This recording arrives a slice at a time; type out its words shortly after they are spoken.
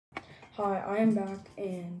Hi, I am back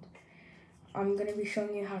and I'm going to be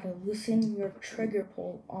showing you how to loosen your trigger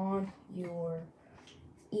pull on your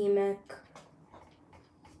Emek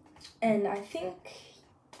and I think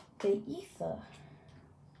the ether.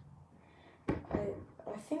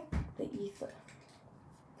 I think the ether.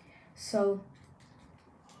 So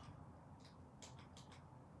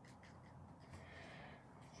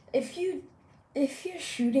if you're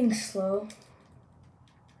shooting slow,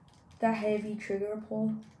 that heavy trigger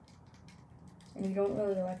pull, and you don't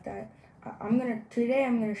really like that, today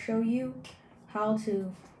I'm gonna show you how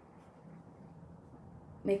to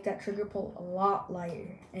make that trigger pull a lot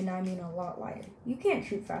lighter, and I mean a lot lighter. You can't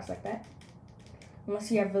shoot fast like that unless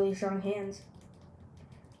you have really strong hands.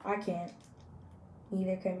 I can't.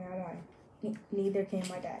 Neither can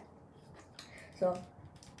my dad. So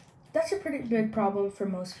that's a pretty big problem for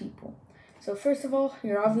most people. So first of all,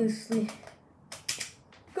 you're obviously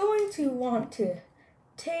going to want to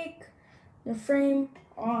take the frame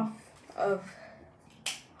off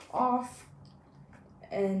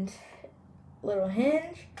and little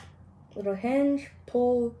hinge,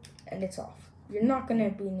 pull, and it's off. You're not gonna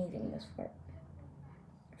be needing this part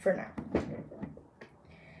for now.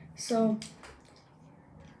 So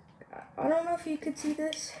I don't know if you could see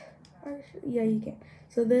this. Yeah, you can.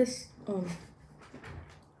 So this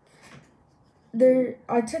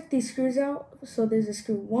I took these screws out. So there's a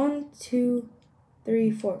screw 1, 2,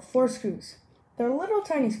 3, 4. 4 screws. They're little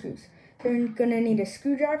tiny screws. You're gonna need a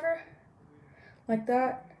screwdriver like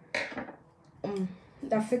that.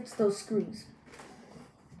 That fits those screws.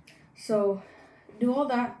 So do all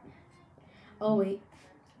that. Oh wait.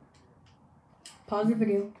 Pause the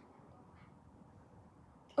video.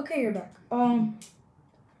 Okay, you're back.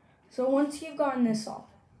 So once you've gotten this off,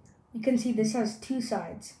 you can see this has two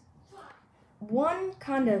sides. One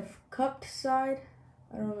kind of cupped side.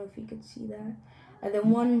 I don't know if you could see that. And then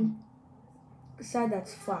one side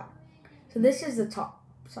that's flat. So this is the top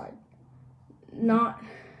side, not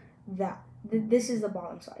that. This is the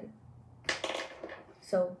bottom side.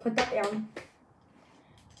 So put that down.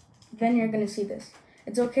 Then you're gonna see this.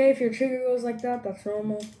 It's okay if your trigger goes like that. That's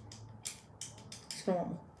normal. It's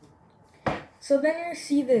normal. So then you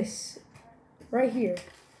see this right here.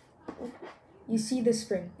 You see the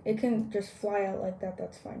spring. It can just fly out like that.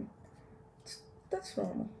 That's fine. That's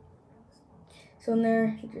normal. So in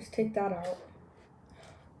there, you just take that out.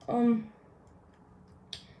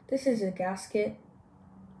 This is a gasket,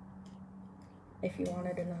 if you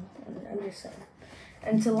wanted to know. I'm just saying.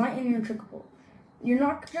 And to lighten your trigger pull, you're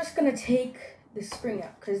not just gonna take the spring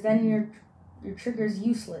out, because then your trigger's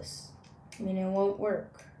useless. I mean, it won't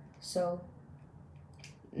work. So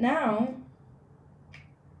now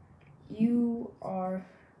you are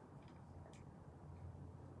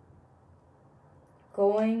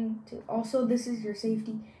going to, also this is your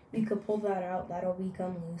safety, you could pull that out, that'll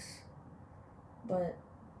become loose, but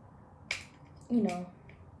you know,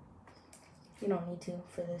 you don't need to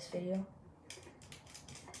for this video.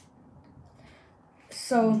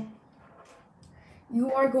 So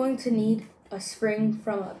you are going to need a spring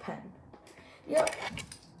from a pen. Yep,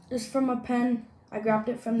 just from a pen. I grabbed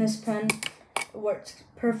it from this pen. It works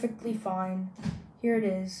perfectly fine. Here it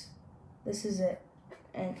is. This is it.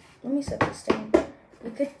 And let me set this down.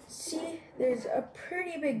 You could see there's a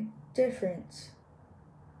pretty big difference.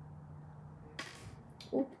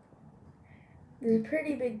 Oop. There's a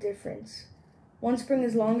pretty big difference. One spring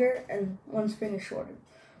is longer and one spring is shorter.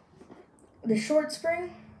 The short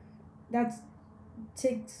spring,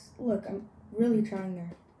 look, I'm really trying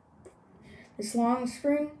there. This long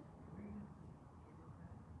spring,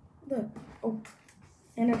 look, oh,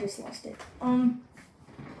 and I just lost it.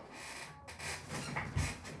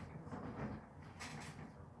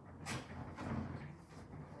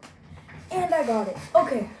 And I got it.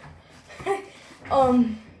 Okay. It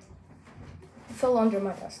fell under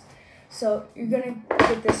my desk. So you're gonna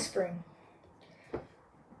get this spring.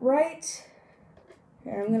 Right,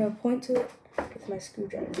 and I'm gonna point to it with my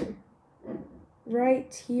screwdriver.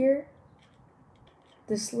 Right here,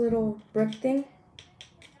 this little brick thing.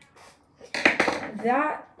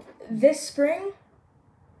 This spring,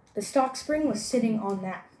 the stock spring was sitting on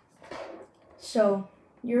that. So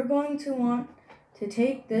you're going to want to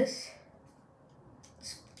take this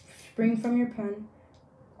spring from your pen.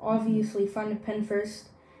 Obviously, find a pen first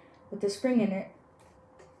with the spring in it.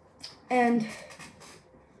 And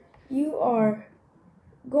you are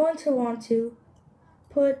going to want to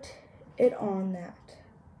put it on that.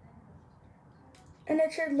 And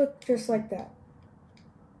it should look just like that.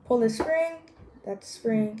 Pull the spring,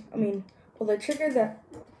 pull the trigger,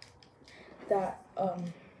 that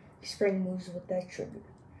spring moves with that trigger.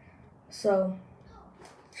 So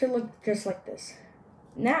Should look just like this.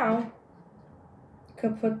 Now, you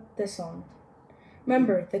could put this on.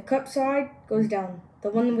 Remember, the cup side goes down. The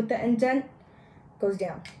one with the indent goes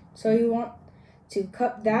down. So you want to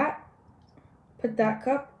cup that, put that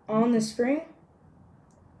cup on the spring,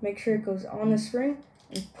 make sure it goes on the spring,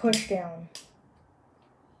 and push down.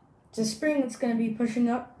 It's a spring that's going to be pushing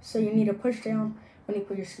up, so you need to push down when you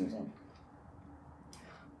put your screws in.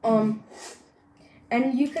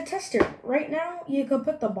 And you could test it. Right now, you could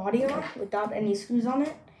put the body on without any screws on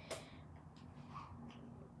it.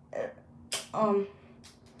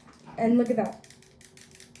 And look at that.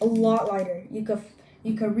 A lot lighter. You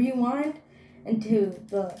could rewind into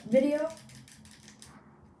the video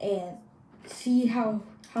and see how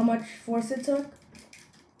much force it took.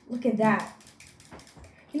 Look at that.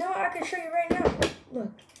 You know what? I can show you right now.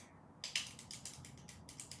 Look.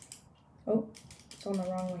 Oh, it's on the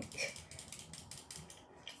wrong way.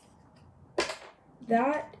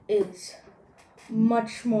 That is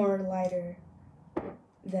much more lighter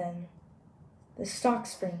than the stock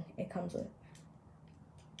spring it comes with.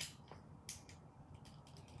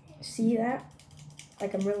 See that?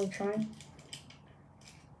 Like I'm really trying.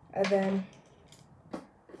 And then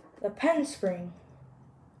the pen spring.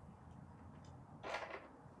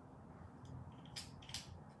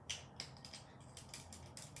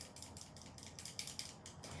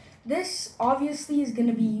 This obviously is going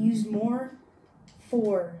to be used more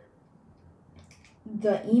for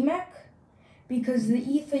the Emek, because the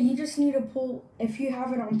ether you just need to pull, if you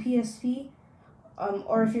have it on PSP,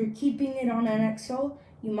 or if you're keeping it on NXL,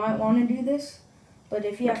 you might want to do this, but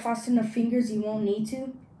if you have fast enough fingers, you won't need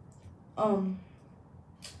to. Hold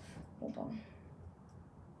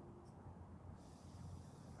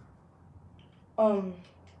on.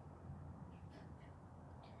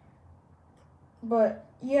 But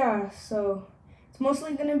yeah, so it's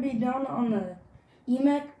mostly gonna be done on the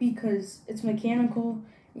Emek because it's mechanical.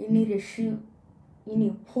 You need to shoot, you need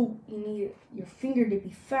to pull, you need your finger to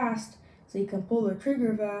be fast so you can pull the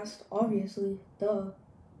trigger fast, obviously, duh.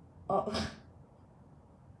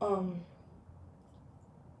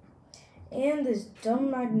 And this dumb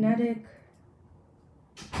magnetic,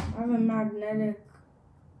 I have a magnetic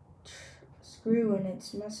screwdriver and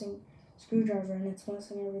it's messing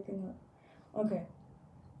everything up. Okay,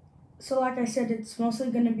 so like I said, it's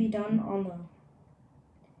mostly going to be done on the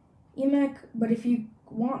Emek, but if you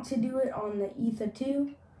want to do it on the Ether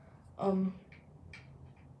 2,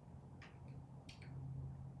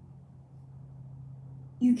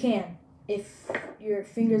 you can, if your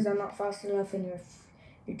fingers are not fast enough and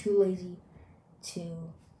you're too lazy to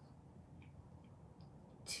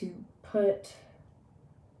put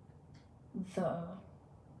the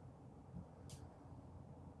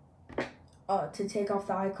to take off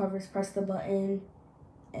the eye covers, press the button,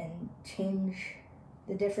 and change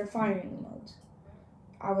the different firing modes.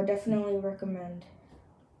 I would definitely recommend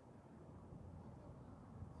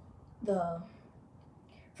for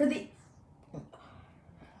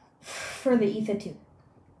the Ether 2.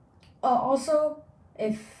 Also,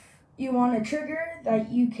 if you want a trigger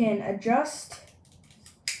that you can adjust,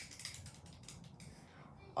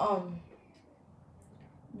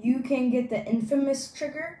 you can get the infamous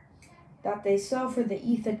trigger that they sell for the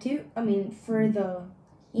Ether 2, for the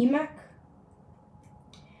Emek.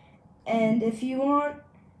 And if you want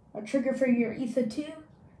a trigger for your Ether 2,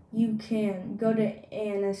 you can go to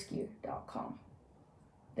ansq.com.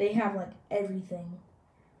 They have like everything.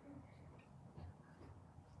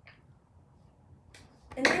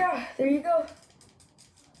 And yeah, there you go.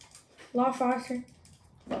 A lot faster.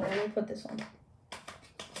 Oh, let me put this on.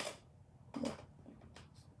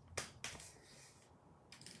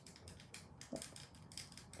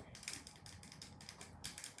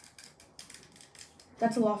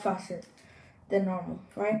 That's a lot faster than normal,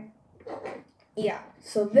 right? Yeah,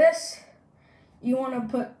 so this, you want to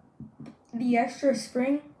put the extra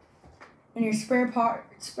spring in your spare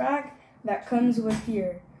parts bag that comes with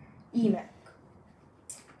your Emek.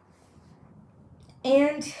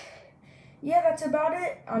 And yeah, that's about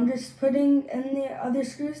it. I'm just putting in the other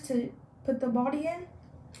screws to put the body in.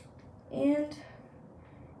 And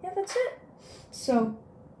yeah, that's it. So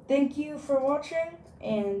thank you for watching.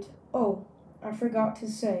 And oh, I forgot to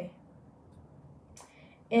say,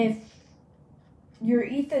 if your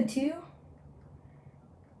Ether 2,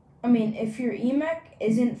 if your Emek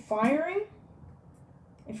isn't firing,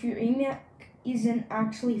 if your Emek isn't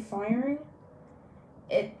actually firing,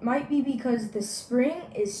 it might be because the spring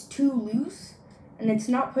is too loose and it's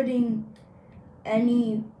not putting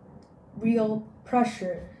any real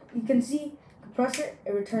pressure. You can see, you press it,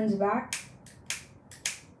 it returns back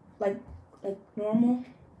like normal,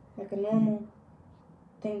 like a normal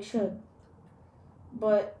thing should.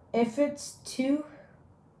 But if it's too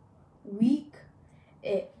weak,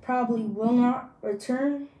 it probably will not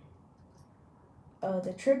return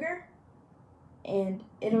the trigger, and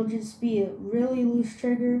it'll just be a really loose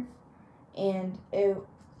trigger, and it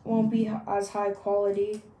won't be as high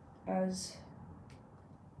quality as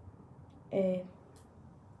a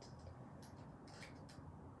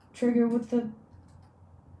trigger with the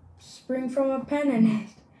spring from a pen in it.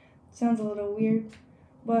 Sounds a little weird,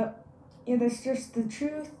 but yeah, that's just the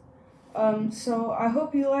truth. So I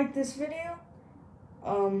hope you liked this video.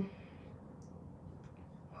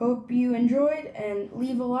 Hope you enjoyed, and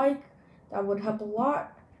leave a like. That would help a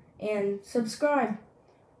lot. And subscribe.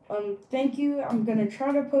 Thank you. I'm gonna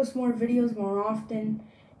try to post more videos more often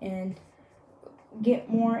and get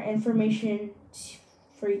more information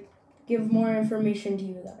give more information to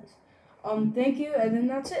you guys. Thank you, and then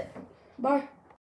that's it. Bye.